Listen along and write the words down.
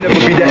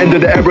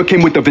end of the era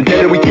came with the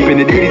vendetta. We keeping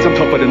it 80s. I'm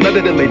tougher than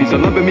leather. The ladies are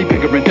loving me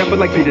bigger and tougher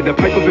like Peter the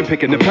Piper. Been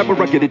picking the pepper.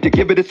 I get it to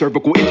give it a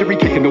cervical injury.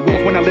 Kicking the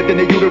wolf when I lived in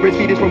the uterus.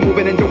 Fetus from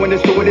moving and doing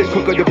this. So it is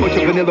cooker. The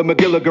butcher, vanilla,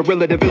 McGilla,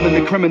 gorilla, the villain,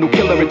 the criminal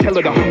killer, and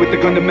teller. The hunt with the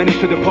gun, the menace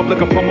to the public.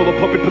 A pummel, a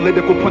puppet,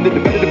 political pundit. The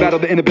better, the battle,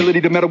 the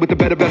inability to meddle with the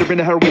better in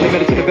the heroin, the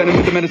medicine, the venom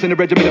with the medicine, the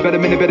regimen, the better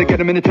minute, better get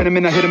him in the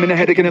tenement. I hit him in the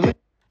head again.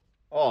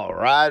 All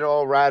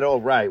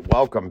right.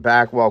 Welcome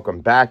back.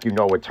 You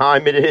know what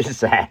time it is.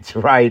 That's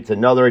right. It's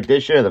another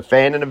edition of the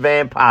Fan in the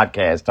Van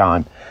podcast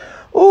time.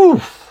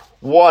 Oof,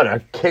 what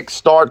a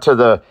kickstart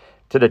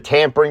to the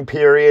tampering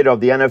period of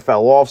the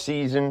NFL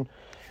offseason.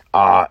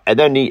 And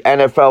then the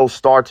NFL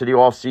start to the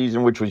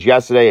offseason, which was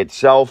yesterday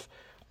itself.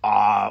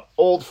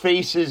 Old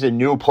faces and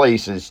new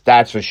places,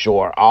 that's for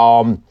sure.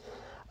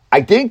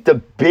 I think the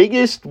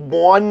biggest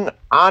one,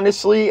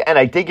 honestly, and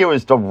I think it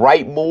was the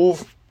right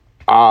move,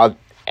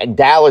 and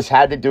Dallas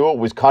had to do it,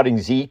 was cutting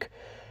Zeke.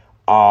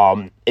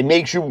 It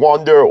makes you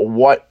wonder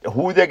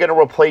who they're going to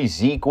replace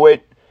Zeke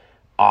with.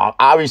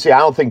 Obviously, I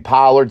don't think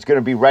Pollard's going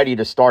to be ready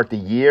to start the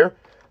year,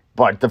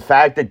 but the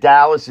fact that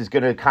Dallas is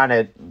going to kind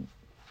of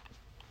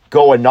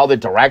go another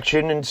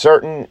direction in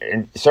certain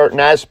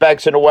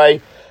aspects in a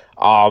way,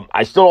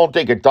 I still don't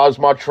think it does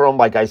much for him,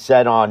 like I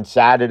said on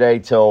Saturday,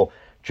 till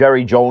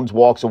Jerry Jones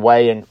walks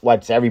away and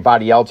lets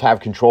everybody else have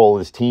control of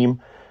his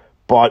team.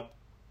 But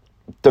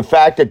the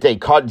fact that they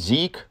cut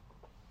Zeke,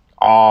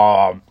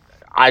 God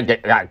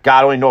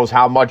only knows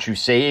how much you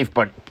save,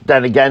 but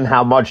then again,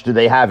 how much do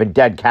they have in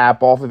dead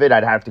cap off of it?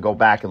 I'd have to go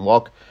back and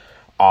look.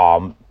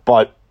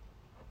 But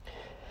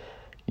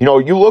you know,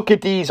 you look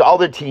at these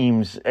other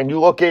teams, and you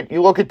look at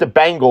the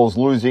Bengals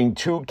losing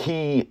two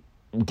key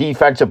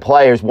defensive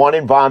players, one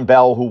in Von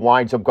Bell, who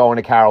winds up going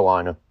to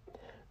Carolina.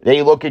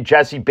 They look at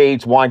Jesse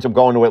Bates, winds up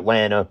going to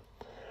Atlanta.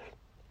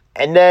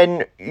 And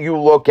then you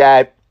look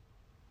at,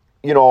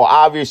 you know,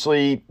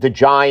 obviously the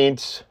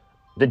Giants.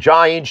 The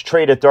Giants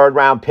trade a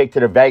third-round pick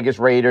to the Vegas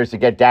Raiders to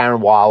get Darren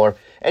Waller.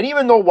 And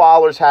even though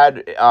Waller's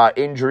had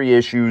injury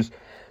issues,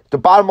 the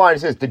bottom line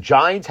is this: the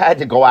Giants had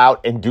to go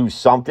out and do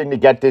something to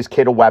get this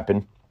kid a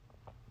weapon.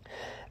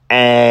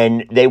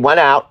 And they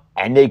went out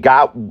and they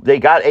got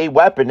a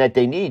weapon that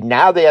they need.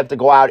 Now they have to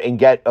go out and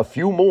get a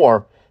few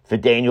more for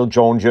Daniel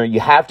Jones Jr. You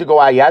have to go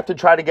out. You have to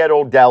try to get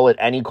Odell at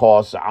any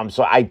cost.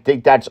 So I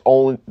think that's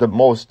only the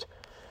most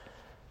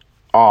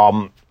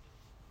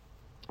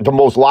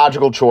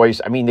logical choice.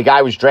 I mean, the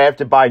guy was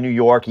drafted by New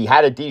York. He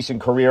had a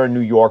decent career in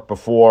New York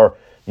before,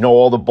 you know,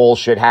 all the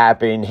bullshit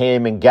happened,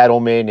 him and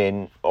Gettleman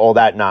and all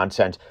that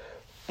nonsense.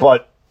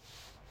 But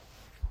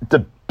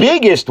the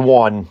biggest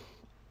one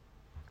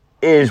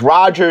is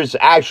Rodgers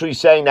actually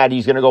saying that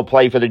he's going to go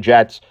play for the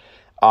Jets.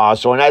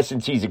 So in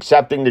essence, he's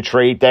accepting the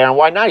trade there. And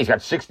why not? He's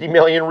got 60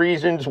 million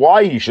reasons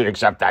why he should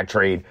accept that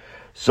trade.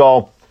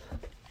 So,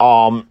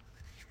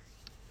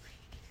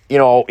 you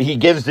know, he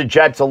gives the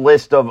Jets a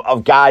list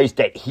of guys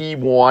that he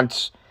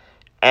wants.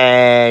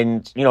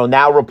 And, you know,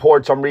 now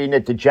reports I'm reading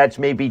that the Jets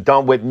may be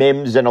done with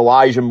Mims and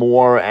Elijah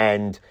Moore.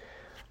 And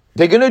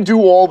they're going to do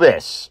all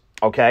this.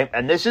 Okay,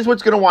 and this is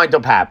what's going to wind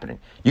up happening.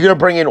 You're going to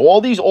bring in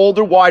all these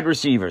older wide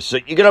receivers. So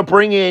they're going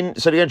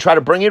to try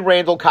to bring in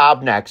Randall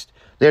Cobb next.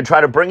 They're going to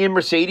try to bring in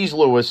Mercedes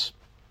Lewis,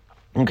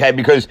 okay,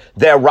 because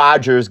they're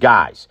Rodgers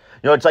guys.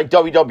 You know, it's like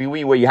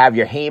WWE where you have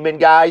your Heyman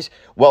guys.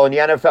 Well, in the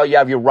NFL, you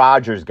have your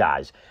Rodgers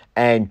guys.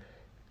 And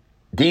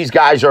these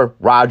guys are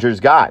Rodgers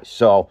guys.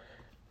 So,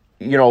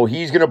 you know,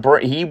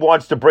 he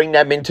wants to bring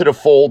them into the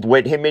fold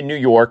with him in New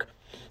York,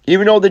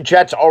 even though the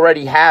Jets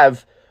already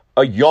have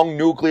a young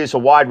nucleus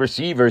of wide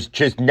receivers,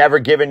 just never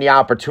given the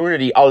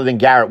opportunity other than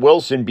Garrett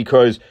Wilson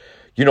because,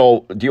 you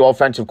know, the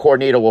offensive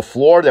coordinator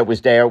LaFleur that was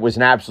there was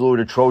an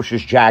absolute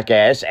atrocious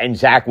jackass, and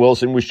Zach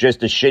Wilson was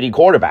just a shitty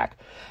quarterback.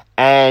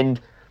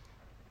 And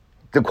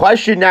the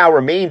question now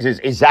remains is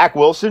Zach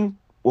Wilson,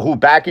 who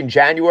back in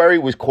January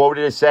was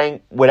quoted as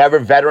saying whatever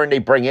veteran they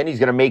bring in, he's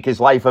going to make his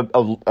life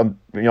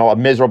a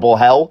miserable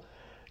hell,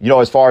 you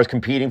know, as far as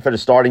competing for the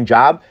starting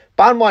job.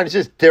 Bottom line is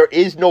this: there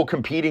is no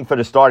competing for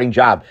the starting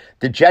job.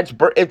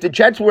 If the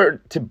Jets were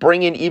to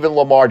bring in even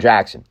Lamar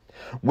Jackson,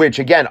 which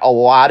again, a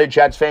lot of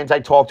Jets fans I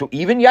talked to,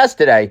 even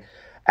yesterday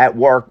at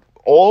work,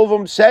 all of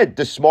them said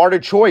the smarter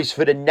choice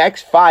for the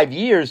next 5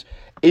 years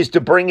is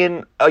to bring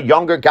in a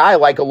younger guy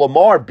like a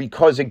Lamar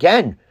because,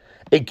 again,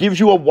 it gives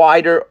you a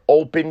wider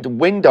opened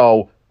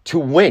window to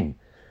win.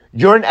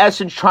 You're in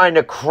essence trying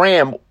to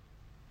cram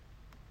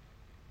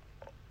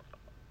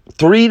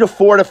 3 to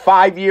 4 to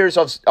 5 years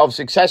of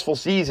successful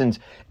seasons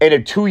in a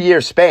 2-year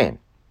span.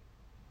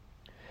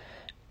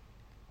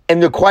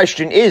 And the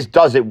question is,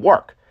 does it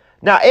work?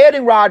 Now,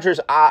 adding Rodgers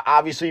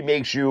obviously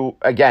makes you,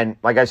 again,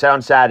 like I said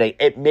on Saturday,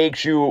 it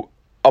makes you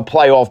a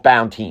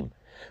playoff-bound team.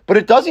 But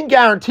it doesn't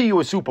guarantee you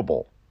a Super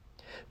Bowl.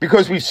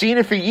 Because we've seen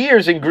it for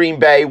years in Green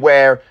Bay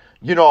where,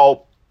 you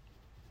know,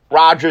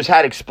 Rodgers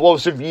had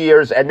explosive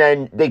years and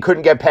then they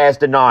couldn't get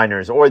past the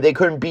Niners, or they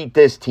couldn't beat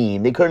this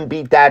team, they couldn't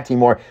beat that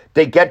team, or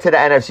they get to the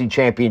NFC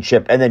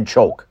Championship and then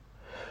choke.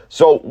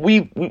 So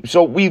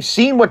we've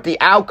seen what the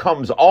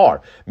outcomes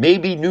are.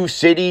 Maybe new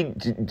city,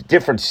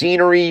 different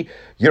scenery,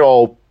 you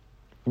know,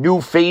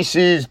 new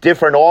faces,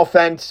 different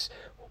offense.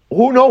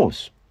 Who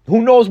knows?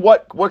 Who knows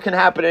what can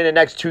happen in the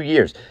next 2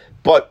 years?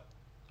 But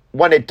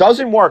when it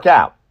doesn't work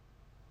out,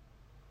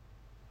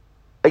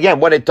 again,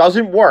 when it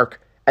doesn't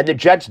work and the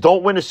Jets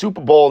don't win a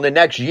Super Bowl in the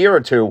next year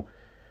or two,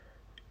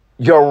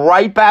 you're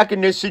right back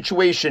in this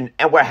situation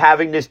and we're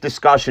having this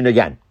discussion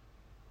again.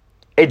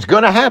 It's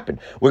going to happen.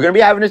 We're going to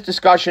be having this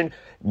discussion.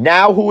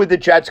 Now who are the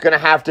Jets going to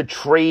have to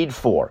trade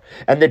for?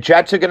 And the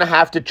Jets are going to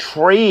have to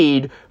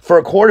trade for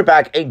a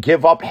quarterback and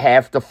give up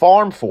half the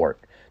farm for it.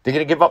 They're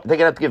going to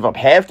have to give up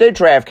half their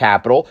draft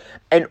capital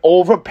and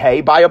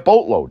overpay by a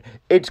boatload.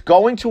 It's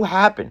going to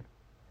happen.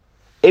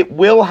 It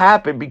will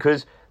happen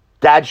because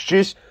that's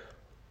just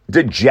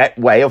the Jet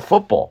way of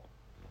football.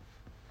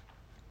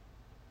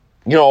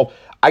 You know,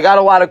 I got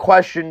a lot of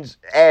questions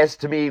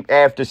asked to me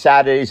after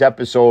Saturday's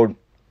episode,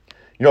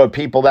 you know,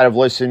 people that have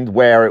listened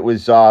where it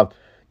was, well,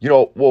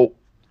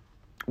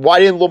 why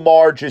didn't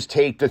Lamar just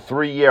take the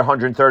 3-year,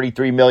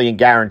 $133 million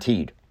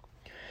guaranteed?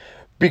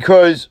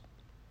 Because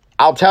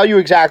I'll tell you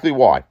exactly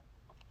why.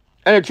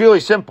 And it's really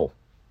simple.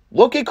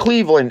 Look at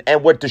Cleveland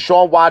and what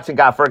Deshaun Watson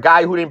got for a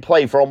guy who didn't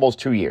play for almost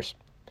 2 years.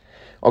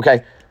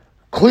 Okay?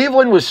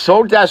 Cleveland was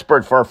so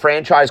desperate for a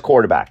franchise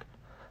quarterback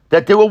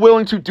that they were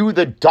willing to do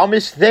the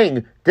dumbest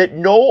thing that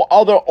no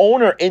other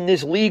owner in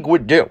this league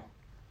would do.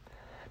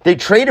 They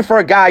traded for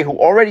a guy who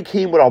already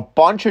came with a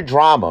bunch of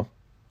drama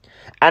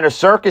and a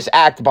circus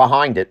act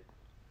behind it.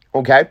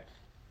 Okay?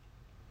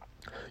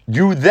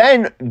 You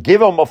then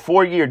give him a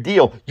 4-year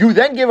deal. You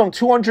then give him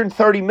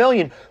 $230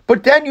 million.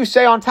 But then you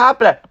say on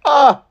top of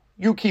that,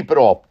 you keep it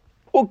all.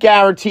 We'll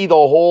guarantee the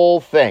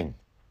whole thing.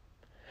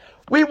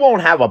 We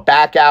won't have a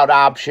back out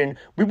option.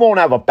 We won't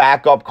have a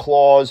backup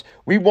clause.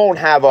 We won't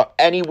have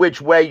any which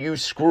way you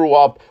screw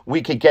up,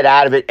 we could get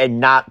out of it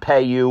and not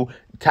pay you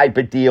type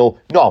of deal.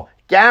 No,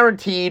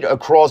 guaranteed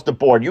across the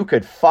board. You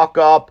could fuck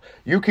up.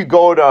 You could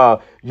go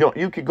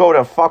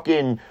to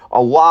fucking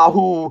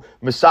Oahu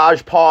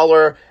massage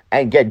parlor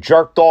and get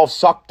jerked off,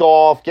 sucked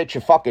off, get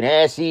your fucking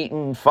ass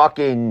eaten,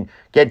 fucking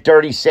get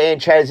dirty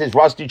Sanchez's,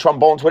 rusty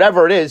trombones,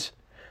 whatever it is,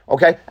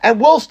 okay? And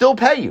we'll still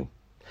pay you.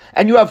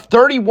 And you have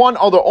 31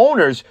 other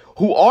owners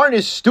who aren't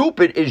as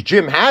stupid as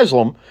Jim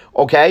Haslam,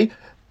 okay?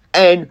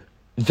 And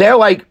they're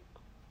like,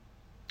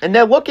 and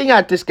they're looking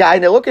at this guy,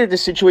 and they're looking at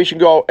this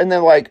situation and they're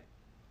like,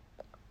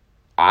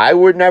 I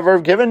would never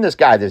have given this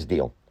guy this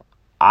deal.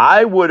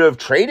 I would have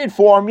traded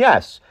for him,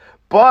 yes.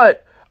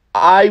 But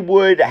I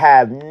would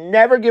have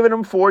never given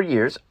him 4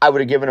 years. I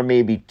would have given him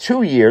maybe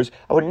 2 years.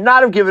 I would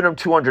not have given him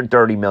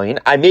 $230 million.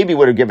 I maybe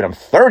would have given him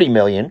 $30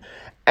 million.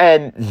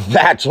 And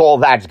that's all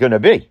that's going to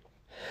be.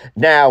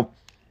 Now,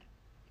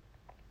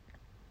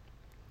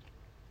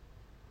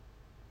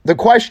 the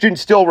question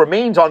still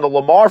remains on the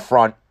Lamar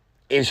front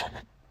is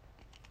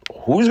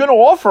who's going to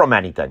offer him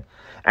anything?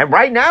 And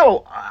right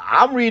now,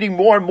 I'm reading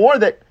more and more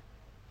that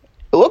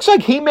it looks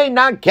like he may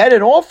not get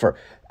an offer.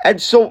 And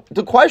so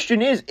the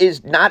question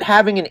is not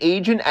having an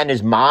agent and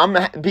his mom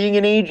being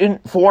an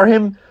agent for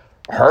him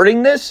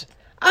hurting this?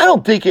 I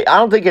don't think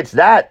it's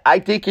that. I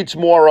think it's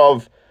more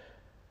of,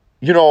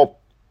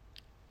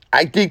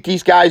 I think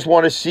these guys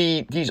want to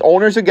see, these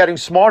owners are getting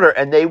smarter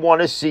and they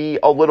want to see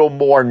a little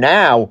more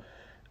now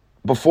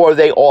before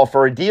they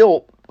offer a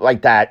deal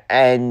like that.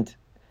 And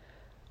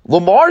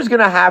Lamar's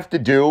going to have to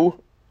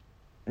do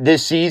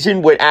this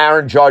season what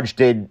Aaron Judge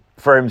did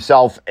for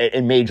himself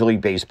in Major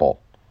League Baseball.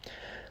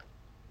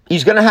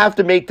 He's going to have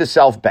to make the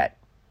self-bet.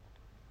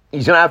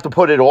 He's going to have to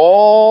put it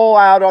all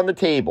out on the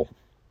table.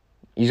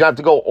 He's going to have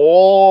to go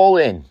all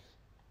in.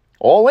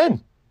 All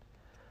in.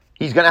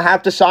 He's going to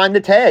have to sign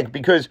the tag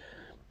because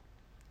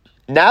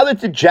now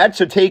that the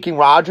Jets are taking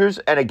Rodgers,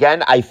 and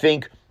again, I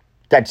think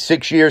that's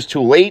 6 years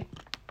too late.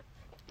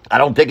 I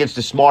don't think it's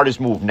the smartest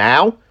move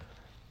now.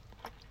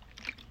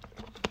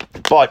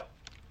 But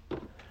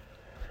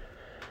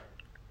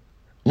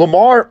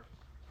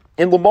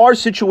in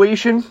Lamar's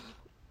situation,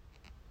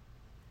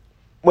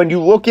 when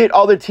you look at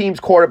other teams'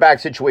 quarterback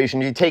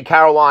situations, you take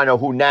Carolina,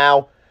 who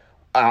now,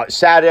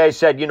 Saturday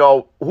said,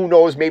 who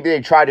knows, maybe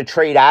they try to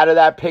trade out of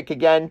that pick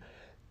again.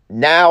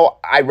 Now,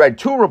 I read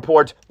 2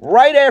 reports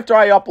right after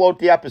I upload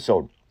the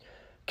episode.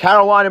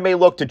 Carolina may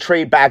look to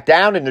trade back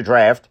down in the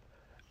draft,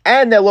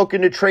 and they're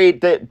looking to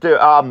trade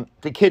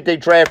the kid they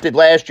drafted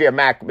last year,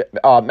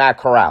 Matt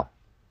Corral.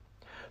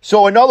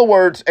 So, in other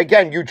words,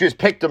 again, you just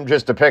picked them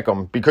just to pick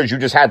them because you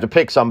just had to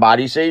pick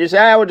somebody. So you just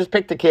say, we'll just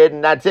pick the kid,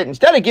 and that's it.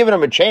 Instead of giving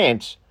them a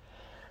chance,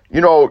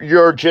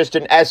 you're just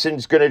in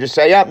essence going to just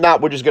say,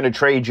 we're just going to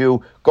trade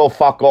you. Go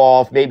fuck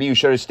off. Maybe you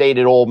should have stayed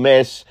at Ole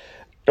Miss,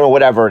 or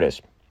whatever it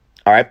is.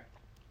 All right?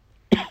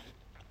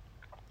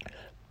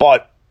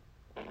 But,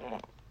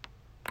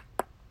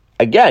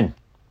 again,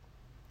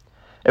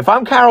 if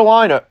I'm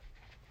Carolina,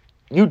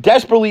 you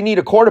desperately need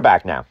a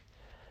quarterback now.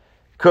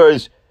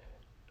 Because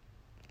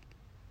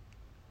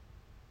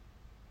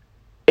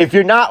if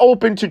you're not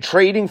open to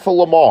trading for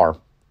Lamar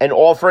and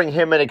offering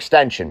him an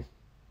extension,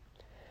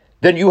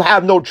 then you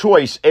have no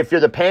choice, if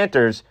you're the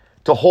Panthers,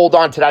 to hold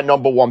on to that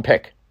number 1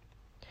 pick.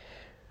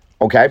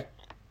 Okay?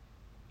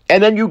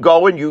 And then you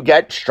go and you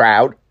get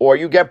Stroud, or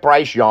you get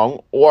Bryce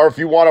Young, or if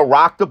you want to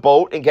rock the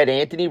boat and get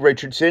Anthony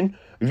Richardson,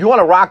 if you want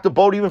to rock the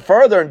boat even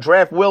further and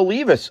draft Will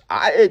Levis,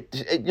 I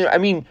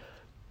mean,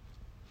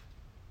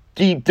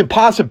 the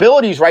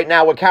possibilities right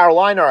now with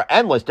Carolina are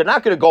endless. They're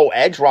not going to go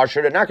edge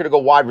rusher. They're not going to go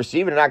wide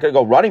receiver. They're not going to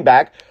go running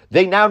back.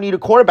 They now need a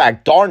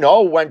quarterback.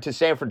 Darno went to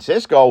San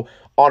Francisco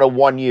on a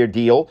 1-year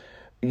deal.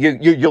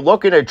 You're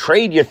looking to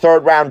trade your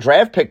third-round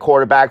draft pick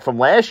quarterback from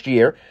last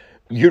year.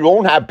 You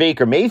don't have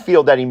Baker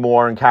Mayfield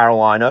anymore in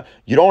Carolina.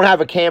 You don't have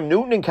a Cam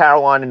Newton in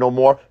Carolina no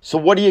more. So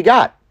what do you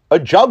got? A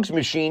jugs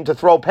machine to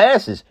throw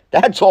passes.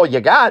 That's all you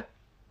got.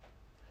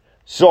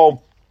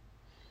 So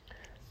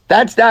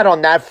that's that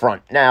on that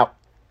front. Now,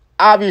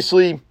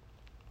 obviously,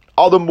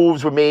 other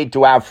moves were made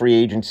throughout free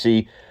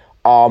agency.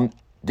 The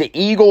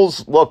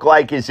Eagles look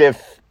like as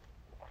if,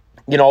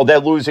 they're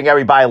losing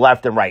everybody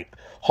left and right.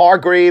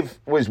 Hargrave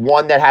was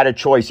one that had a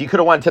choice. He could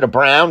have went to the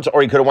Browns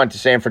or he could have went to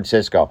San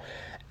Francisco.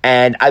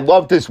 And I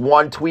love this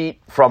one tweet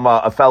from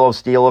a fellow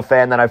Steeler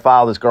fan that I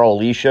follow, this girl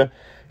Alicia.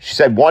 She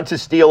said, once a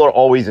Steeler,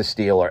 always a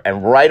Steeler.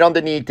 And right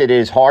underneath it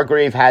is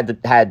Hargrave had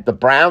the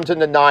Browns and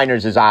the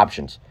Niners as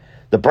options.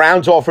 The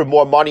Browns offered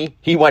more money.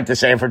 He went to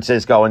San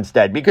Francisco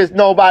instead because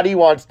nobody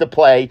wants to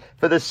play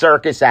for the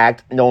circus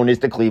act known as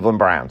the Cleveland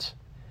Browns.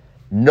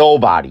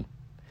 Nobody.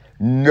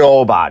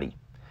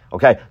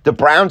 Okay, the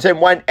Browns then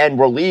went and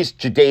released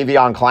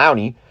Jadeveon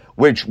Clowney,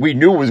 which we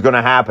knew was going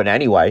to happen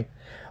anyway.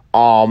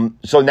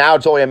 So now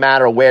it's only a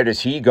matter of where does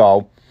he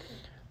go.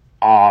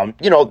 The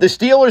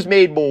Steelers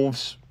made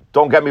moves.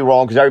 Don't get me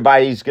wrong, because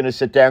everybody's going to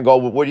sit there and go,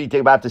 what do you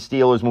think about the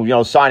Steelers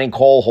move? Signing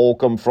Cole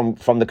Holcomb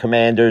from the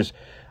Commanders.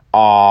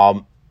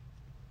 Keeping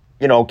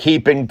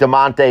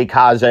DeMonte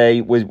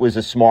Kaze was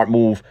a smart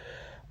move.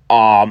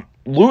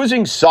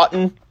 Losing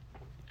Sutton,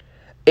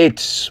 it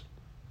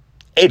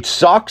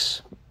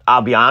sucks.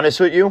 I'll be honest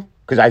with you,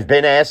 because I've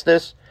been asked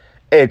this.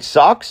 It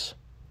sucks.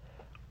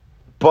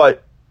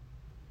 But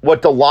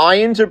what the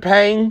Lions are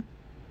paying,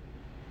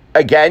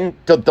 again,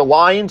 the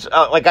Lions,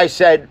 like I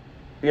said,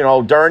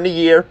 during the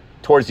year,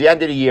 towards the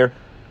end of the year,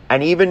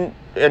 and even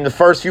in the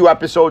first few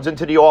episodes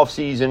into the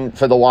offseason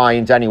for the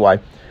Lions anyway,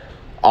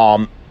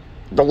 the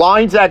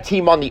Lions are that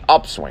team on the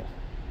upswing,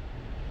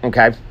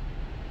 okay?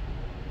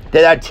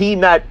 They're that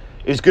team that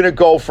is going to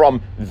go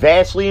from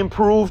vastly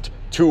improved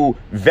to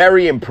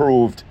very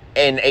improved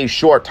in a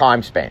short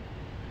time span,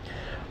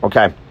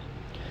 okay?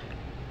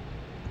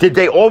 Did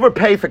they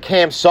overpay for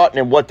Cam Sutton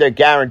and what they're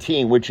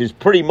guaranteeing, which is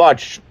pretty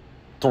much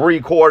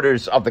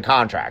 3/4 of the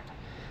contract?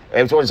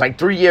 It was like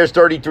 3 years,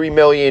 $33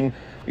 million,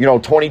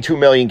 $22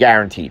 million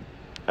guaranteed,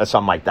 or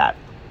something like that.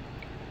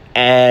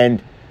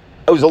 And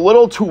it was a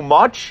little too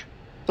much.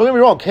 Don't get me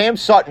wrong, Cam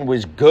Sutton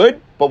was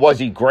good, but was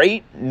he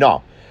great?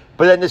 No.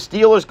 But then the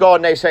Steelers go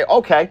and they say,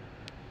 okay,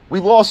 we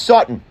lost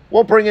Sutton.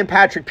 We'll bring in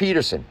Patrick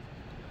Peterson,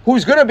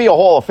 who's going to be a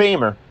Hall of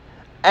Famer.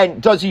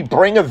 And does he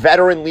bring a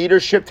veteran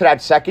leadership to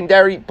that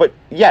secondary? But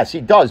yes,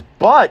 he does.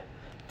 But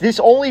this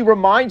only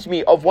reminds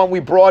me of when we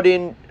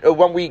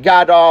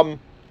got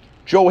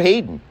Joe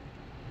Hayden.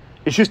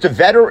 It's just a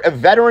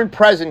veteran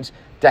presence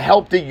to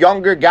help the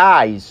younger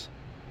guys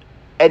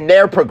and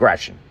their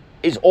progression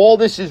is all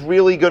this is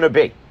really going to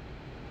be.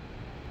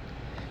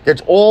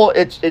 That's all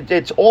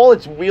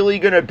it's really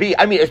going to be.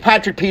 I mean, is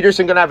Patrick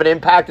Peterson going to have an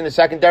impact in the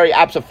secondary?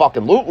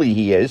 Absolutely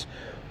he is.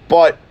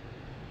 But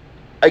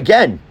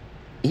again,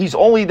 he's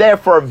only there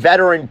for a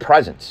veteran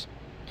presence.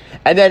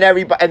 And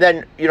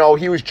then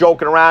he was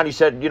joking around. He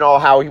said,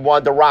 how he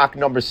wanted to rock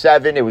number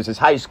 7. It was his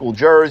high school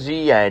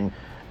jersey, and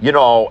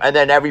and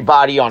then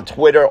everybody on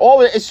Twitter,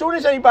 as soon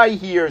as anybody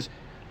hears,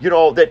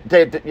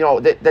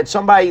 that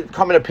somebody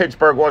coming to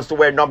Pittsburgh wants to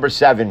wear number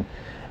 7,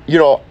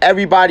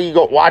 everybody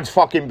go, well, it's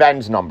fucking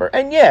Ben's number.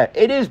 And yeah,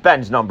 it is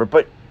Ben's number,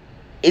 but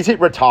is it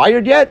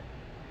retired yet?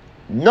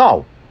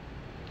 No.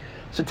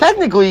 So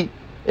technically,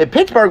 if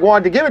Pittsburgh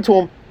wanted to give it to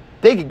him,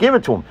 they could give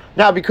it to him.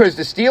 Now, because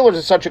the Steelers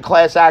are such a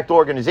class act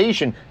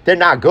organization, they're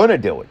not going to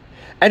do it.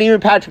 And even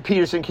Patrick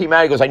Peterson came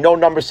out, he goes, I know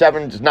number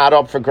 7 is not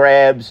up for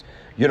grabs,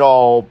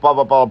 blah,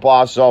 blah, blah,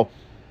 blah. So,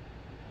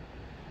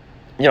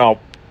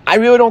 I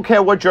really don't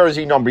care what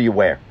jersey number you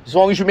wear. As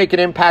long as you make an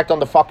impact on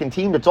the fucking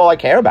team, that's all I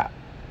care about.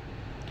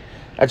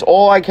 That's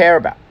all I care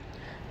about.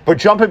 But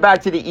jumping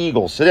back to the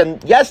Eagles. So then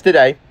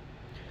yesterday,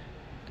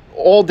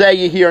 all day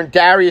you're hearing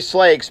Darius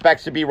Slay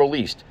expects to be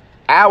released.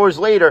 Hours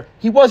later,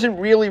 he wasn't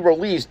really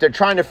released. They're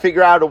trying to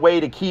figure out a way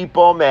to keep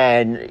him,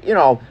 and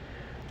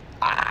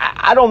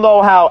I don't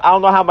know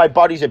how my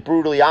buddies at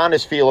Brutally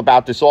Honest feel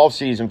about this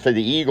offseason for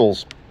the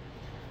Eagles.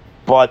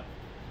 But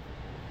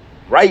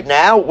right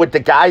now, with the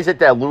guys that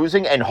they're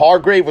losing, and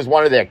Hargrave was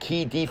one of their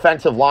key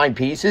defensive line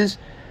pieces,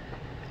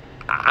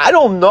 I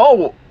don't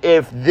know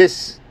if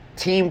this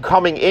team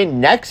coming in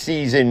next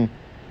season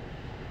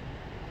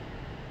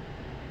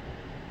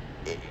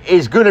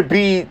is going to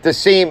be the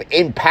same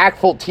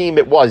impactful team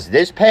it was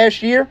this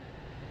past year.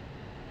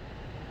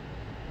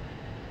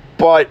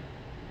 But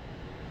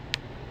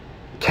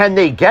can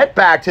they get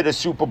back to the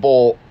Super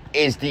Bowl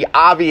is the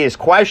obvious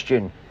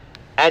question.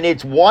 And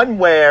it's one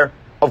where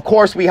Of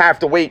course, we have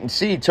to wait and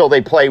see till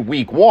they play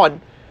week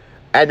 1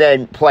 and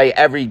then play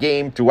every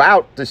game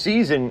throughout the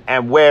season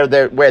and where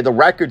the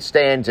record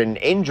stands and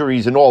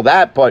injuries and all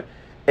that. But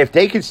if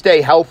they can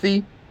stay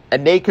healthy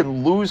and they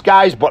can lose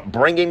guys but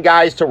bring in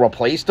guys to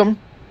replace them,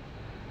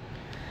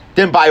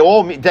 then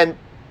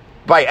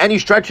by any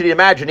stretch of the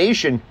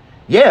imagination,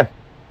 yeah,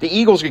 the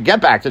Eagles could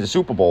get back to the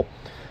Super Bowl.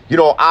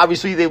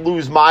 Obviously they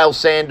lose Miles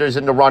Sanders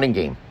in the running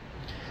game.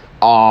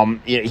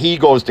 He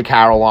goes to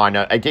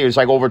Carolina. I think it was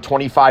like over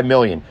 $25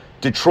 million.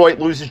 Detroit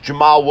loses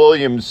Jamal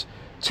Williams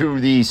to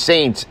the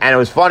Saints, and it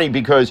was funny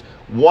because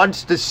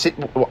once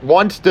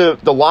the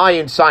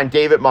Lions signed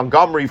David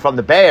Montgomery from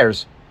the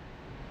Bears,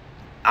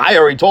 I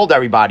already told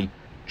everybody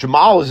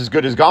Jamal is as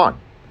good as gone.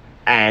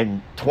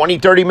 And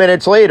 20-30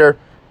 minutes later,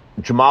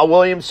 Jamal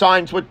Williams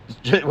signs with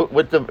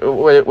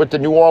the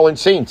New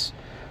Orleans Saints.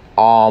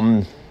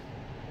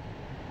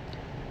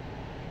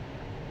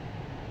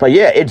 But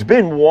yeah, it's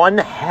been one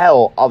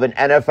hell of an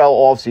NFL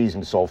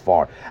offseason so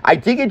far. I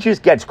think it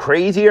just gets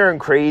crazier and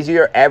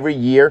crazier every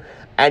year,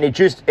 and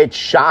it's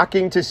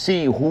shocking to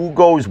see who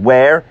goes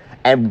where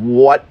and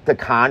what the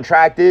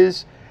contract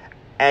is.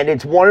 And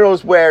it's one of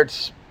those where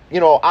it's,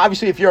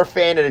 obviously if you're a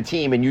fan of the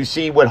team and you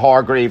see what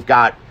Hargrave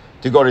got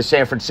to go to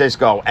San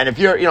Francisco, and if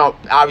you're,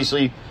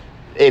 obviously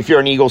if you're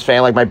an Eagles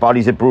fan like my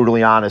buddies at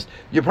Brutally Honest,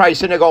 you're probably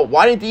sitting there going,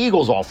 why didn't the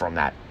Eagles offer him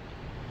that?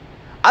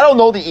 I don't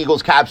know the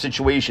Eagles cap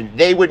situation.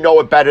 They would know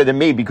it better than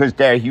me because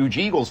they're huge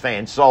Eagles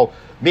fans. So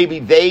maybe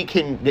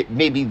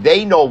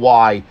they know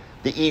why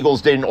the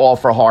Eagles didn't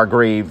offer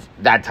Hargrave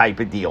that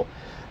type of deal.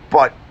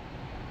 But,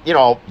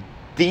 the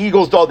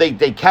Eagles, though,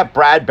 they kept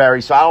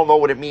Bradbury, so I don't know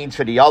what it means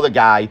for the other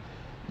guy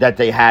that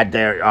they had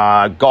there,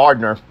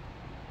 Gardner,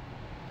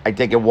 I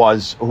think it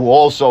was, who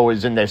also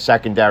is in their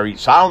secondary.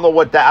 So I don't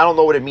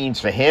know what it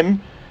means for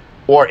him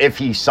or if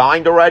he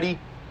signed already.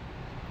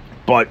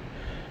 But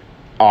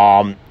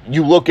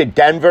you look at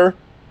Denver,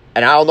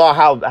 and I don't know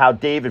how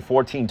David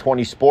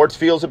 1420 Sports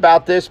feels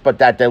about this, but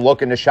that they're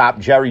looking to shop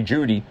Jerry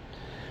Jeudy.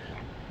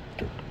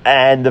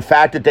 And the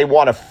fact that they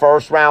want a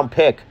first-round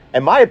pick,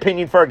 in my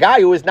opinion, for a guy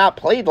who has not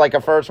played like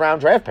a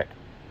first-round draft pick.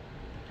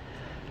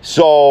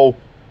 So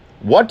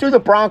what do the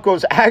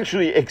Broncos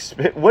actually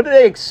expect? What do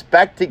they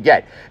expect to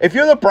get? If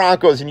you're the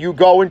Broncos and you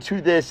go into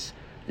this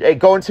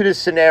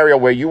scenario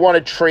where you want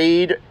to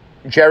trade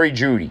Jerry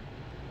Jeudy,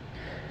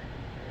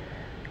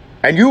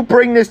 and you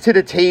bring this to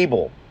the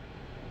table,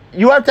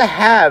 you have to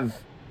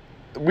have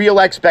real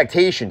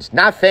expectations,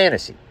 not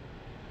fantasy.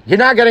 You're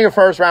not getting a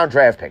first-round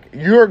draft pick.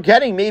 You're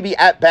getting maybe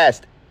at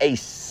best a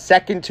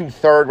second to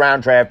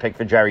third-round draft pick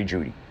for Jerry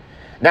Jeudy.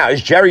 Now,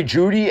 is Jerry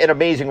Jeudy an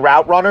amazing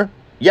route runner?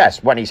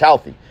 Yes, when he's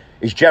healthy.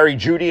 Is Jerry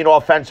Jeudy an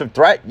offensive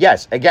threat?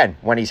 Yes, again,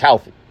 when he's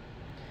healthy.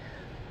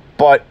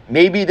 But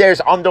maybe there's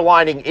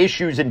underlying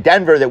issues in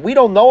Denver that we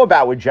don't know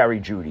about with Jerry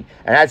Jeudy.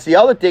 And that's the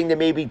other thing that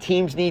maybe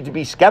teams need to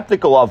be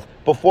skeptical of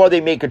before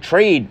they make a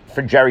trade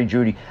for Jerry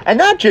Jeudy. And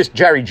not just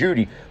Jerry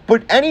Jeudy,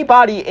 but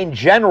anybody in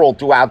general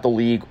throughout the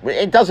league.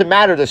 It doesn't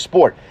matter the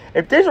sport.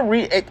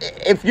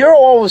 If you're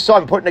all of a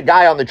sudden putting a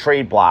guy on the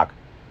trade block,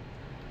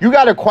 you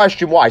got to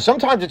question why.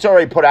 Sometimes it's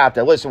already put out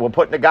there. Listen, we're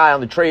putting a guy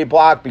on the trade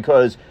block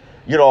because,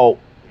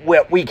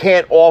 we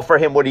can't offer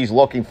him what he's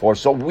looking for.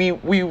 So we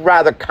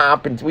rather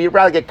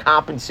get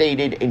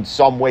compensated in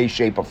some way,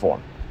 shape, or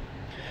form.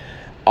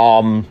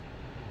 I've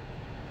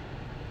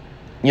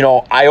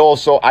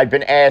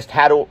been asked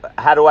how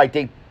do I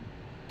think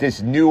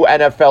this new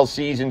NFL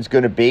season's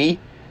going to be.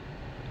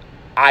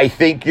 I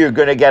think you're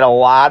going to get a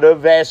lot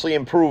of vastly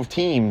improved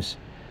teams,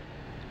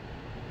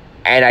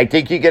 and I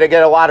think you're going to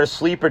get a lot of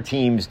sleeper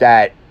teams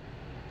that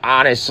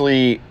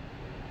honestly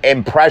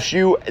impress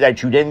you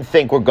that you didn't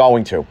think were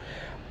going to.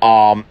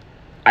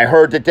 I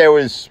heard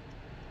that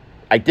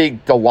I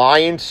think the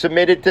Lions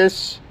submitted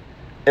this.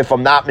 If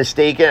I'm not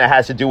mistaken, it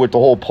has to do with the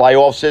whole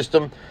playoff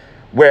system,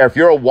 where if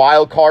you're a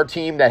wild card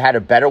team that had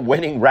a better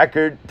winning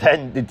record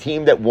than the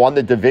team that won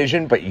the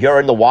division, but you're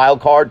in the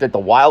wild card, that the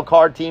wild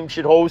card team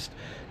should host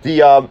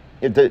the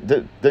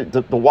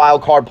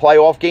wild card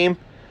playoff game.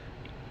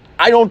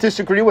 I don't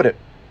disagree with it.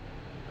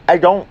 I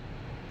don't.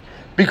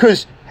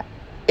 Because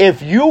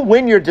if you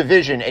win your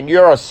division and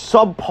you're a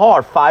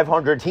subpar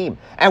 500 team,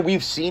 and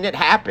we've seen it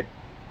happen.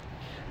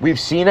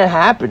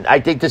 I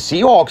think the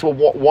Seahawks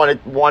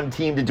wanted one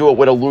team to do it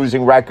with a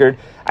losing record.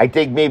 I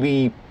think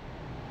maybe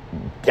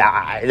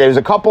there's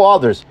a couple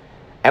others.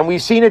 And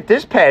we've seen it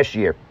this past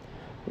year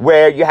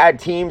where you had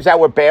teams that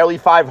were barely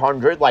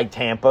 500, like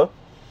Tampa,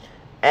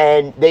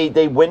 and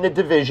they win the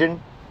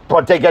division,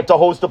 but they get to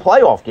host a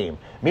playoff game.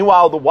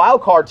 Meanwhile, the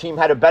wild card team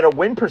had a better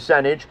win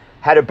percentage,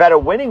 had a better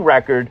winning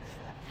record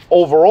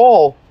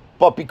overall,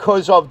 but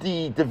because of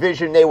the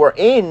division they were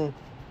in,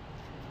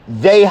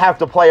 they have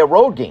to play a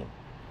road game.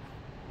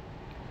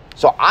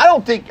 So I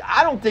don't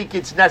think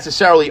it's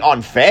necessarily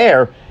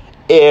unfair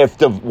if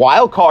the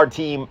wild card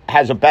team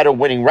has a better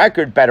winning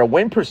record, better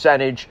win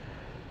percentage,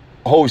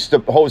 host a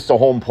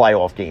home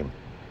playoff game.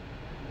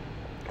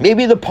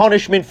 Maybe the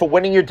punishment for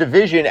winning your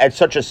division at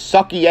such a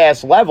sucky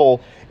ass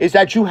level is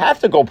that you have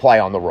to go play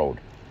on the road.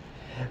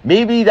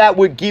 maybe that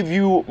would give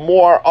you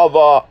more of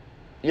a,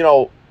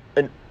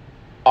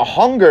 a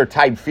hunger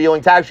type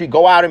feeling to actually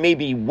go out and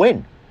maybe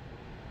win.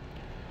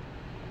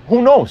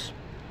 Who knows?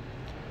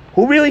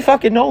 Who really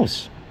fucking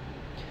knows?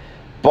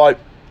 But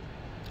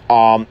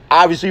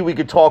obviously we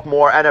could talk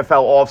more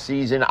NFL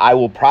offseason. I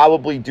will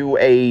probably do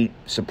a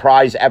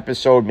surprise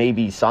episode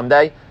maybe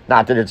Sunday.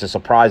 Not that it's a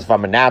surprise if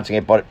I'm announcing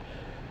it, but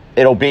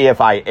it'll be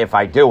if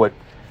I do it.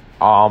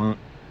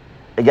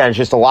 Again, it's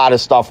just a lot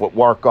of stuff with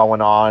work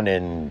going on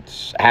and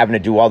having to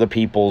do other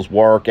people's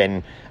work.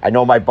 And I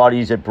know my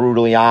buddies at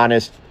Brutally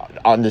Honest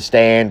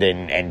understand,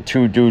 and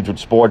Two Dudes with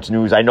Sports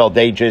News. I know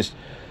they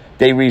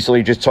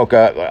recently just took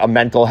a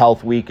mental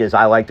health week, as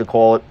I like to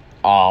call it.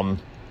 And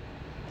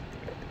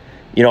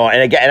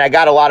I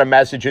got a lot of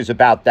messages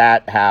about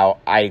that, how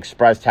I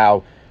expressed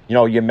how,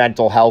 your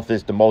mental health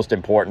is the most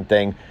important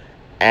thing.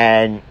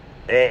 And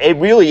it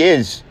really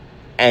is.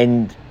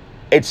 And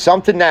it's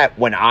something that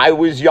when I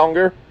was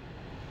younger,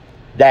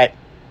 that,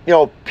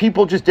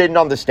 people just didn't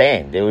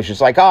understand. It was just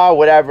like, oh,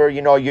 whatever,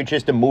 you're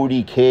just a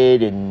moody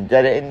kid and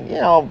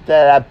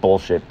that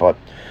bullshit. But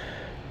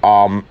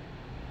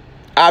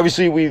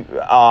obviously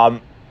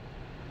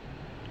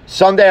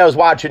Sunday I was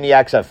watching the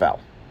XFL.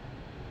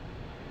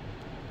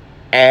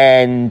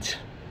 And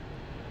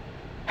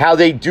how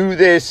they do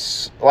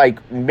this,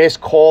 like, missed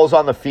calls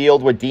on the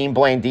field with Dean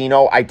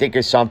Blandino, I think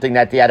is something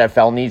that the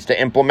NFL needs to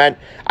implement.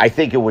 I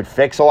think it would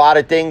fix a lot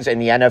of things,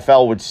 and the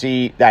NFL would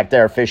see that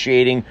their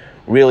officiating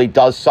really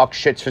does suck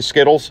shits for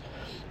Skittles.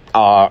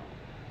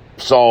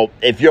 So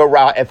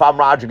if I'm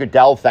Roger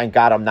Goodell, thank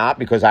God I'm not,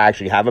 because I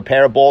actually have a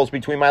pair of balls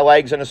between my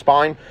legs and a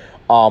spine.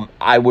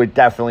 I would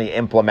definitely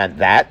implement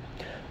that.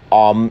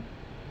 But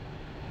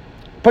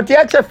the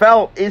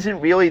XFL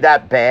isn't really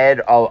that bad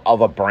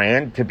of a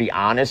brand, to be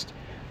honest.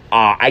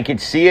 I could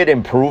see it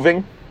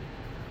improving.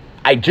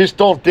 I just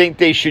don't think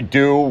they should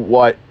do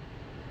what,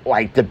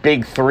 like, the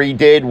Big Three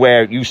did,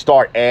 where you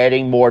start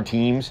adding more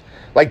teams.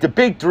 Like, the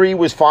Big Three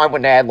was fine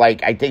when they had,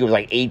 like, I think it was,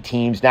 like, 8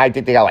 teams. Now I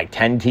think they got, like,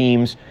 10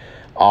 teams.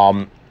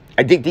 I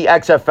think the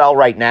XFL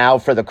right now,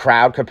 for the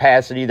crowd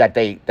capacity that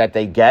they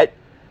get,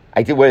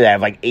 I think they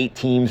have, like, 8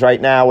 teams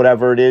right now,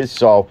 whatever it is.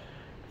 So,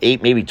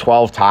 8, maybe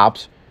 12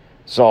 tops.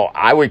 So,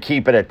 I would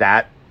keep it at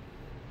that.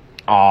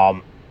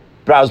 But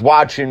I was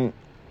watching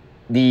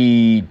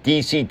the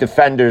DC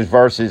Defenders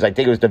versus, I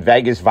think it was the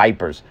Vegas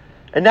Vipers.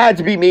 And that had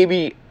to be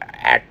maybe,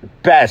 at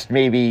best,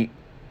 maybe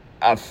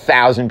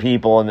 1,000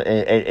 people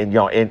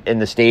in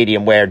the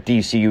stadium where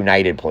DC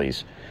United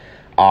plays.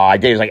 I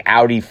think it was like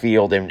Audi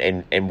Field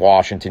in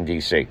Washington,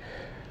 D.C.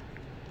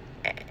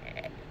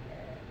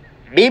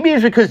 Maybe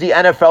it's because the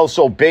NFL is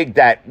so big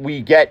that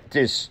we get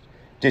this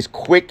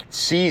quick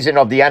season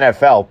of the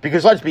NFL.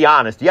 Because let's be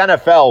honest, the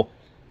NFL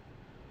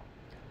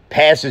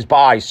passes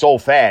by so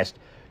fast.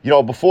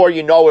 Before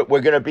you know it,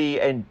 we're going to be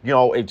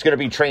it's going to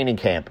be training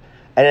camp.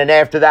 And then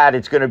after that,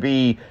 it's going to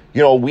be,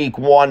 week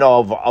 1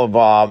 of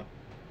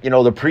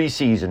the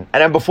preseason.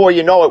 And then before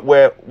you know it,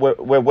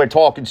 we're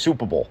talking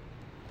Super Bowl.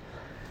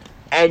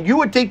 And you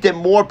would think that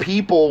more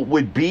people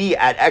would be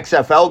at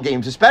XFL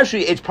games,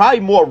 especially it's probably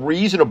more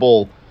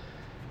reasonable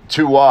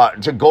to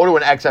go to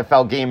an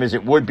XFL game as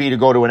it would be to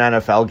go to an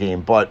NFL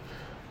game. But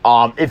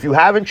if you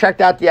haven't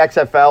checked out the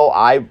XFL,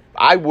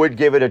 I would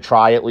give it a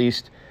try at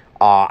least.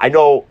 I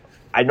know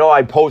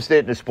I posted it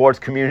in the sports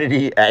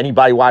community.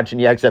 Anybody watching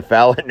the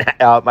XFL,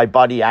 and my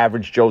buddy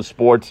Average Joe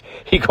Sports,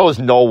 he goes,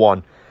 no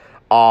one.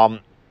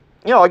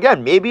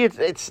 Again, maybe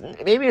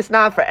it's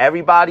not for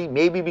everybody.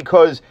 Maybe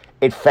because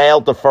it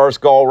failed the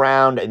first go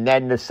around, and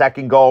then the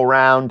second go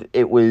around,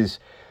 it was,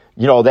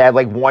 they had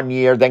like 1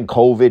 year, then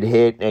COVID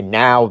hit, and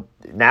now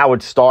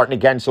it's starting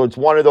again. So it's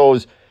one of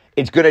those.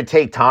 It's going to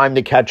take time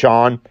to catch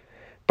on,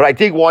 but I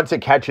think once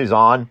it catches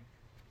on,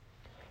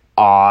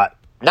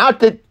 not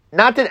that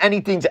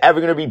anything's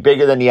ever going to be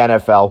bigger than the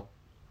NFL.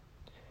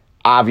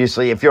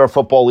 Obviously, if you're a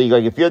football league,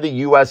 like if you're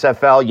the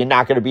USFL, you're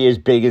not going to be as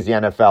big as the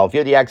NFL. If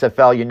you're the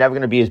XFL, you're never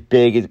going to be as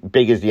big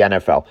as the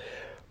NFL.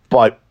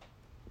 But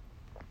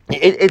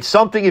it's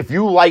something, if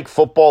you like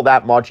football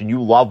that much and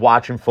you love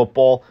watching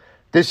football,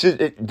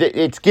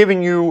 it's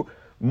giving you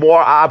more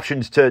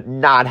options to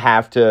not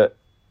have to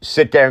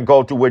sit there and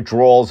go through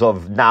withdrawals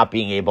of not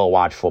being able to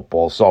watch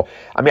football. So,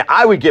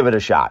 I would give it a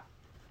shot.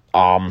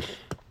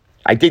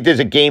 I think there's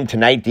a game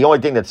tonight. The only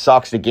thing that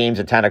sucks, the game's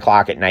at 10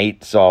 o'clock at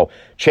night. So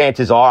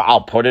chances are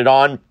I'll put it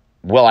on.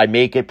 Will I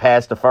make it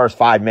past the first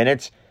 5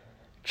 minutes?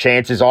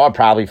 Chances are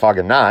probably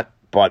fucking not.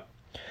 But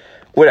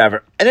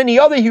whatever. And then the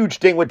other huge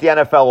thing with the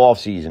NFL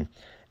offseason,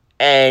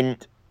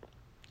 and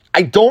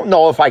I don't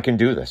know if I can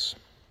do this.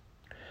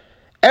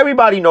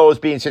 Everybody knows,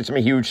 being since I'm a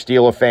huge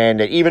Steeler fan,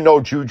 that even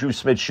though Juju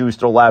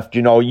Smith-Schuster left,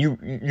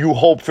 you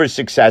hope for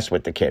success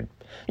with the kid.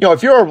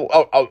 If you're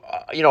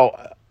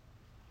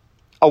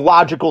a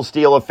logical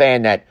Steeler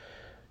fan that,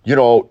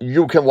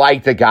 you can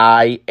like the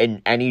guy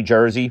in any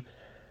jersey,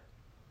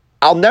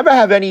 I'll never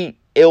have any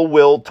ill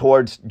will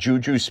towards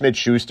Juju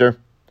Smith-Schuster.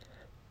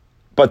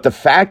 But the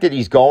fact that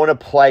he's going to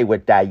play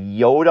with that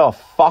Yoda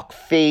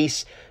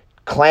fuckface,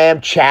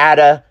 clam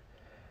chowder,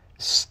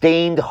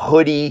 stained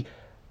hoodie,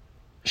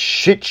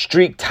 shit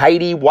streak,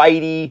 tighty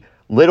whitey,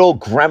 little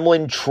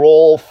gremlin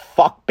troll,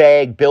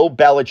 fuckbag, Bill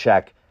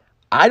Belichick.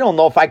 I don't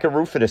know if I can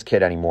root for this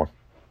kid anymore.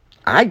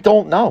 I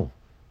don't know.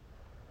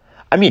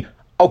 I mean,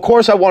 of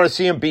course I want to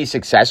see him be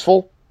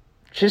successful,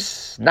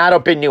 just not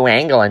up in New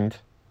England.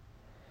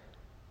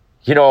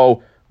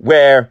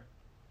 Where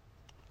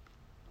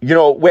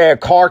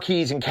car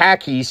keys and cat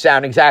keys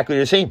sound exactly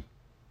the same.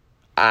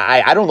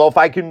 I don't know if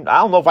I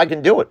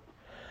can do it.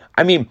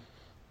 I mean,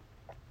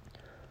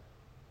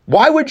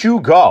 why would you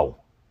go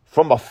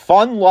from a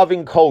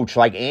fun-loving coach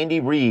like Andy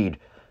Reid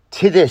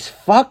to this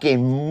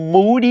fucking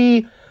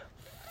moody,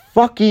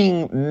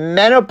 fucking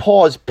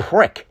menopause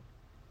prick?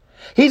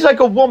 He's like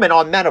a woman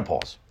on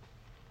menopause.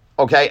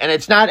 Okay? And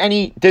it's not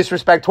any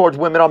disrespect towards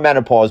women on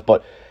menopause,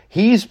 but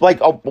he's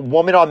like a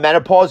woman on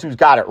menopause who's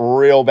got it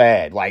real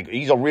bad. Like,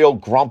 he's a real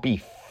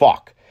grumpy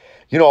fuck.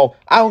 I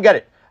don't get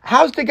it.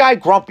 How's the guy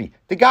grumpy?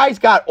 The guy's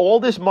got all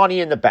this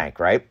money in the bank,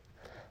 right?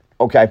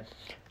 Okay?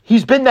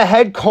 He's been the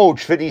head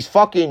coach for these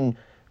fucking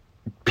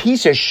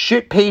piece of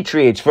shit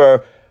Patriots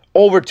for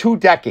over 2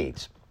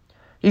 decades.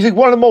 He's like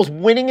one of the most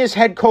winningest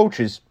head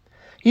coaches.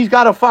 He's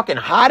got a fucking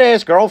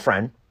hot-ass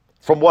girlfriend,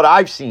 from what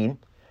I've seen.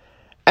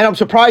 And I'm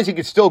surprised he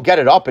could still get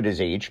it up at his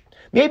age.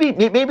 Maybe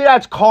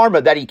that's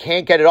karma that he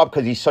can't get it up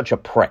because he's such a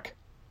prick.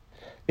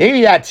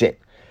 Maybe that's it.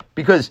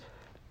 Because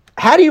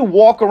how do you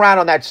walk around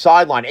on that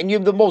sideline and you're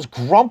the most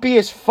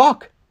grumpiest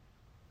fuck?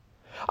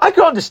 I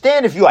could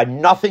understand if you had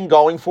nothing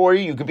going for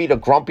you. You could be the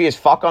grumpiest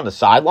fuck on the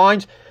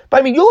sidelines. But,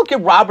 I mean, you look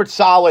at Robert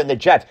Saleh and the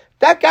Jets.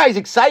 That guy's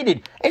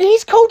excited, and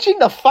he's coaching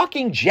the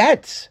fucking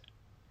Jets.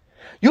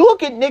 You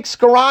look at Nick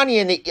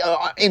Sirianni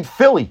in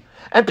Philly,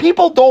 and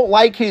people don't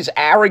like his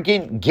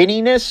arrogant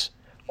giddiness,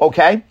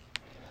 okay?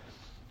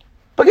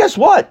 But guess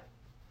what?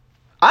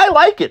 I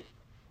like it.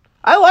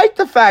 I like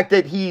the fact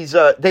that he's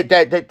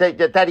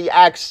that he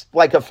acts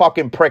like a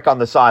fucking prick on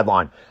the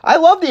sideline. I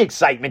love the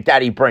excitement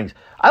that he brings.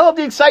 I love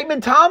the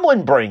excitement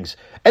Tomlin brings.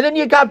 And then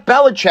you got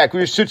Belichick, who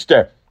just sits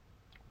there.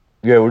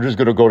 Yeah, we're just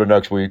going to go to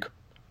next week.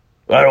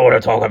 I don't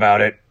want to talk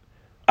about it.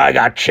 I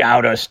got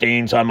chowder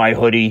stains on my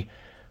hoodie.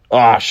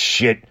 Oh,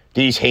 shit.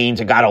 These Hanes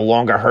have got a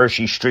longer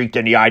Hershey streak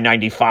than the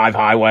I-95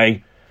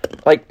 highway.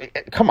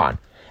 Like, come on.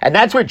 And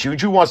that's where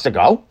Juju wants to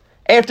go?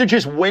 After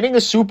just winning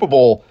a Super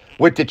Bowl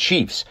with the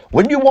Chiefs.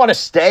 Wouldn't you want to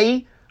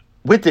stay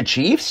with the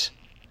Chiefs?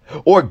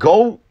 Or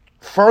go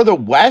further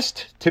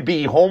west to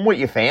be home with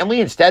your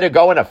family instead of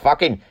going to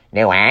fucking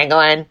New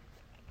England?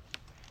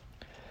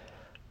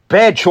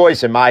 Bad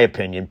choice in my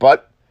opinion,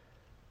 but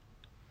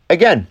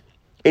again,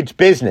 it's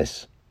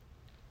business.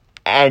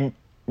 And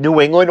New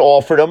England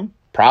offered him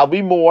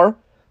probably more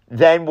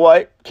than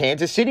what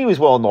Kansas City was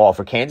willing to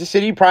offer. Kansas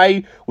City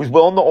probably was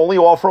willing to only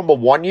offer him a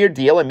 1-year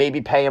deal and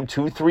maybe pay him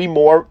 $2-3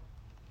 more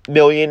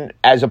million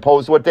as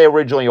opposed to what they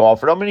originally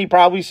offered him, and he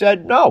probably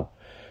said no.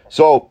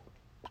 So,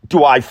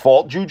 do I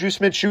fault Juju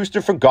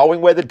Smith-Schuster for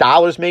going where the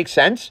dollars make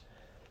sense?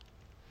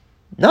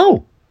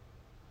 No.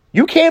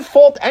 You can't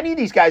fault any of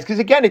these guys because,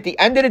 again, at the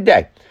end of the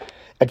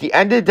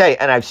day,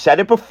 and I've said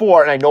it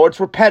before, and I know it's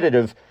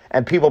repetitive,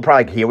 and people are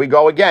probably like, here we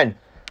go again.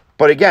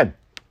 But again,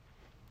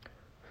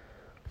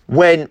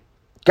 when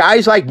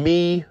guys like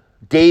me,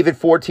 David,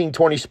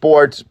 1420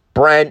 Sports,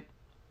 Brent,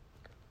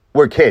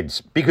 we're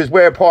kids because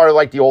we're a part of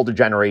like the older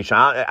generation.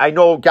 I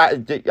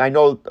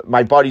know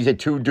my buddies at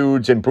Two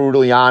Dudes and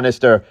Brutally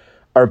Honest are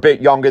a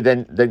bit younger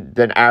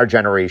than our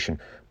generation.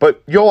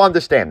 But you'll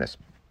understand this.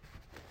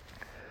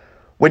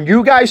 When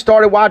you guys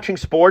started watching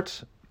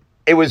sports,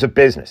 it was a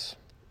business.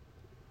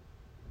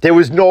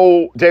 There's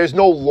no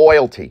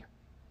loyalty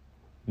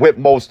with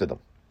most of them.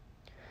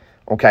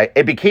 Okay?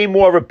 It became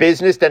more of a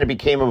business than it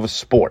became of a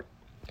sport.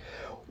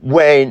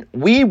 When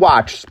we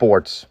watched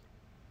sports,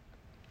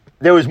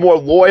 there was more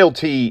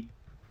loyalty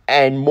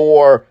and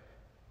more,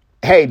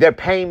 hey, they're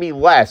paying me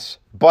less,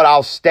 but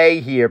I'll stay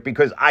here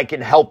because I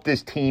can help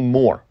this team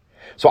more.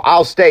 So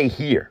I'll stay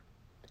here.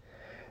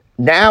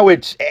 Now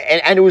it's,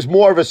 and it was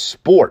more of a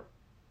sport.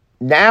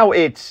 Now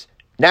it's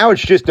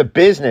just a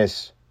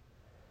business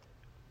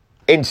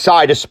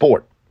inside a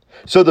sport.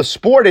 So the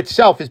sport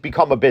itself has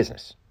become a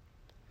business.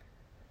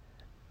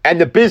 And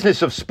the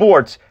business of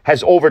sports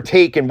has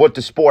overtaken what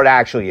the sport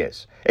actually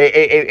is,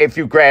 if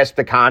you grasp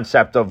the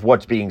concept of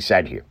what's being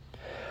said here.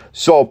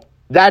 So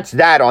that's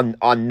that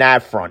on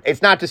that front.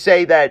 It's not to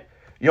say that,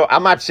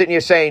 I'm not sitting here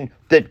saying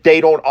that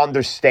they don't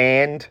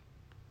understand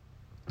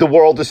the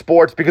world of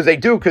sports because they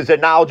do, because they're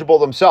knowledgeable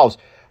themselves.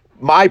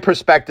 My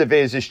perspective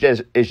is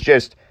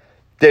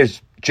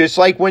there's just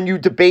like when you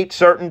debate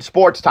certain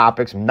sports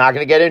topics, I'm not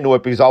going to get into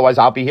it because otherwise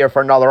I'll be here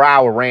for another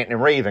hour ranting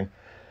and raving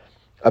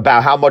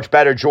about how much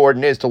better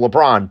Jordan is to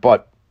LeBron,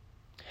 but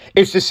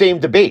it's the same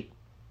debate.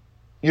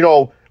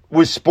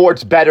 Was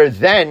sports better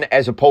then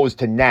as opposed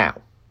to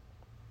now?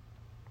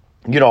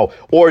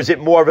 Or is it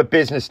more of a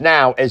business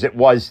now as it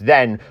was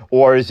then?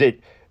 Or is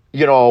it,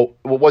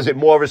 was it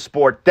more of a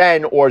sport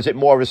then or is it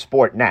more of a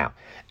sport now?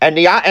 And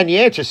the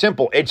answer is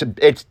simple.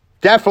 It's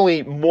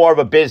definitely more of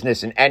a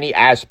business in any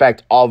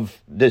aspect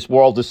of this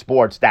world of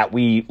sports that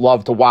we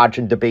love to watch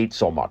and debate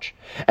so much.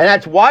 And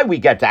that's why we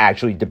get to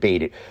actually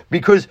debate it,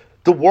 because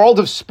the world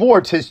of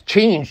sports has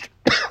changed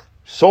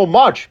so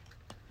much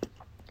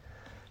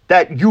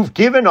that you've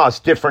given us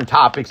different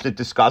topics to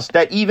discuss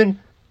that even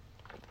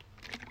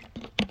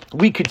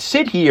we could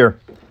sit here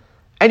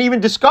and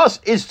even discuss,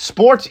 is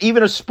sports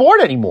even a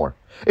sport anymore?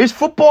 Is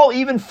football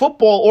even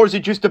football, or is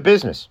it just a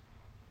business?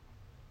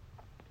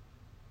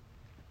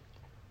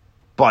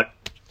 But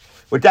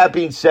with that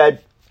being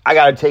said, I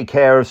got to take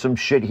care of some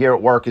shit here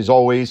at work as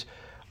always.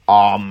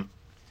 I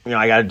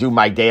got to do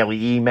my daily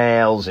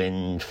emails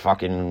and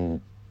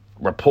fucking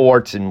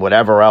reports and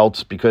whatever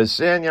else because,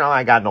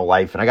 I got no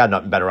life and I got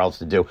nothing better else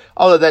to do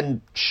other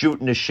than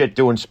shooting the shit,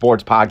 doing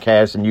sports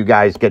podcasts, and you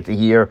guys get to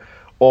hear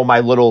all my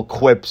little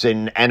quips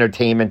and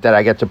entertainment that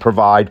I get to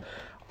provide.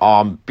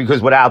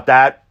 Because without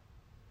that,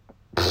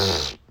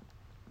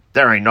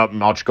 there ain't nothing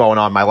much going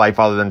on in my life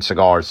other than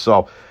cigars.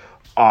 So,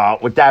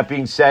 with that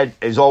being said,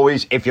 as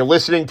always, if you're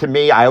listening to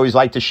me, I always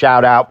like to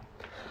shout out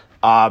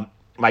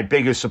my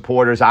biggest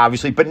supporters,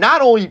 obviously, but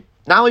not only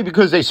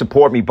because they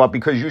support me, but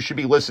because you should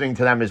be listening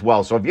to them as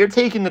well. So if you're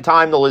taking the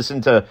time to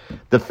listen to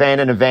the Fan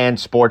in a Van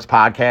Sports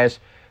Podcast,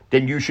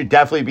 then you should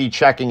definitely be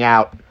checking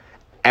out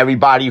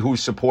everybody who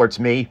supports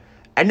me.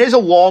 And there's a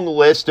long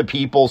list of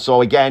people.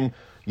 So again,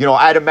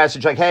 I had a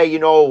message like, hey,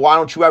 why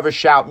don't you ever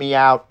shout me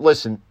out?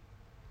 Listen,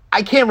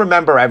 I can't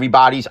remember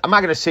everybody's. I'm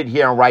not going to sit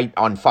here and write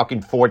on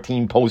fucking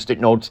 14 Post-it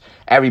notes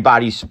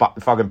everybody's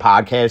fucking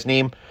podcast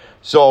name.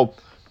 So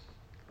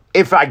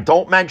if I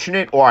don't mention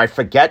it or I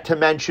forget to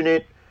mention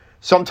it,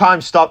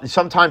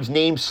 sometimes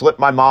names slip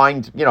my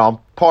mind. I'm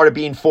part of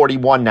being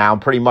 41 now. I'm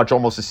pretty much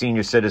almost a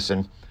senior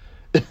citizen.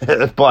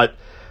 But,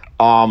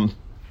 again,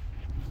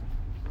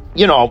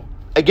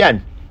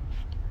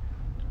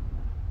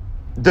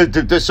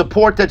 the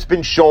support that's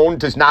been shown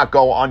does not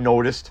go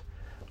unnoticed.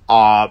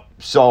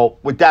 So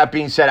with that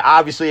being said,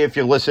 obviously, if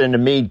you're listening to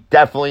me,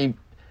 definitely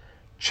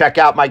check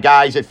out my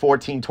guys at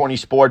 1420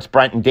 Sports,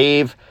 Brent and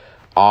Dave.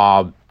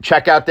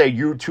 Check out their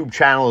YouTube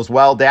channel as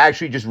well. They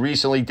actually just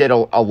recently did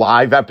a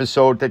live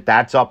episode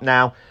that's up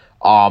now.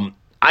 I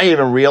didn't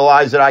even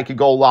realize that I could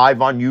go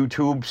live on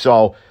YouTube.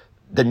 So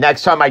the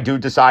next time I do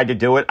decide to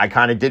do it, I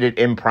kind of did it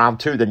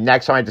impromptu. The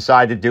next time I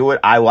decide to do it,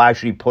 I will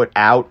actually put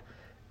out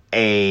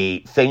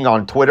a thing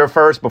on Twitter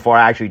first before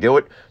I actually do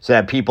it so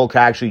that people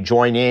can actually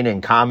join in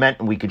and comment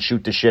and we could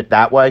shoot the shit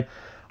that way.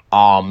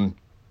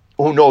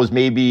 Who knows?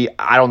 Maybe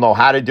I don't know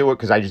how to do it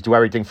because I just do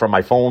everything from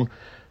my phone.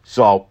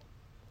 So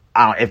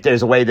if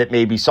there's a way that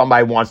maybe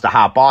somebody wants to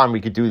hop on,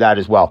 we could do that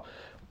as well.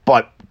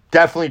 But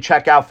definitely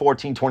check out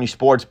 1420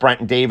 Sports. Brent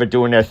and Dave are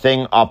doing their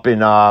thing up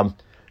in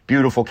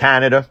beautiful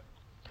Canada.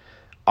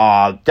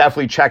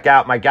 Definitely check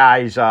out my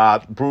guys,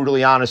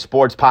 Brutally Honest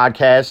Sports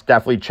Podcast.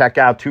 Definitely check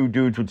out Two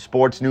Dudes with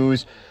Sports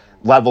News,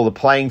 Level the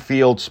Playing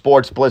Field,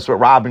 Sports Bliss with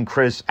Rob and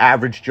Chris,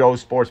 Average Joe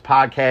Sports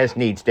Podcast,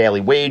 Needs Daily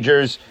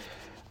Wagers.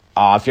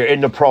 If you're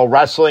into pro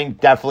wrestling,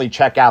 definitely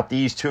check out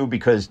these two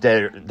because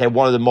they're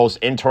one of the most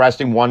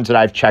interesting ones that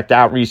I've checked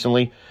out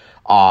recently.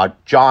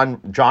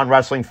 John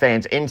Wrestling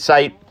Fans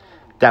Insight,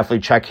 definitely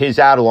check his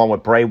out along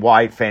with Bray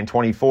Wyatt Fan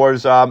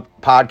 24's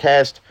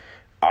podcast.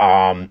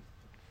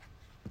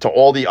 To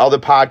all the other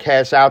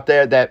podcasts out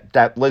there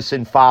that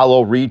listen,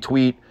 follow,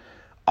 retweet.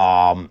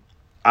 I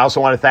also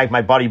want to thank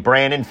my buddy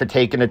Brandon for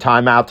taking the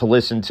time out to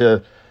listen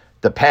to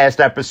the past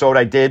episode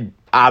I did.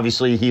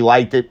 Obviously, he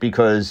liked it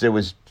because it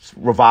was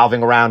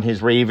revolving around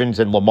his Ravens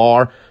and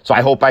Lamar. So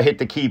I hope I hit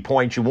the key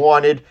points you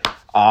wanted.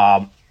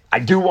 I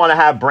do want to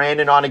have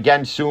Brandon on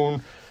again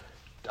soon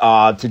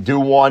to do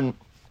one.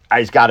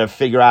 I just got to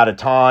figure out a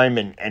time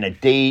and a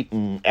date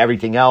and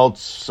everything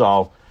else.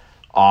 So,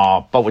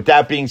 but with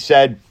that being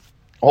said,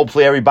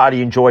 hopefully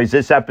everybody enjoys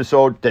this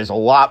episode. There's a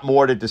lot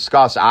more to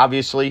discuss,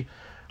 obviously.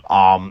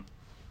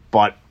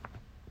 But,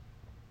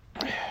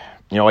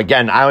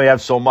 again, I only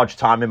have so much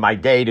time in my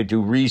day to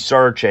do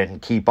research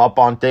and keep up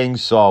on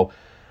things. So,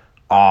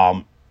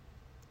 but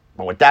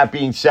with that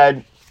being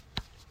said,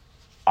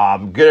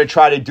 I'm going to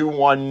try to do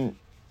one.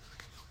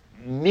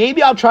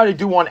 Maybe I'll try to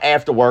do one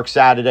after work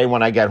Saturday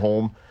when I get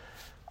home.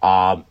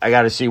 I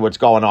got to see what's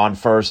going on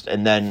first,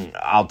 and then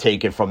I'll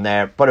take it from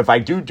there. But if I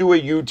do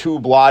a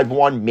YouTube live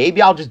one,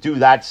 maybe I'll just do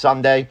that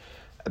Sunday.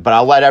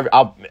 But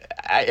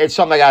it's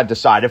something I got to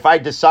decide. If I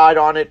decide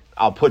on it,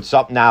 I'll put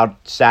something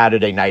out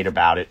Saturday night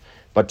about it.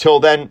 But till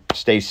then,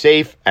 stay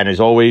safe, and as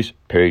always,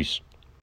 peace.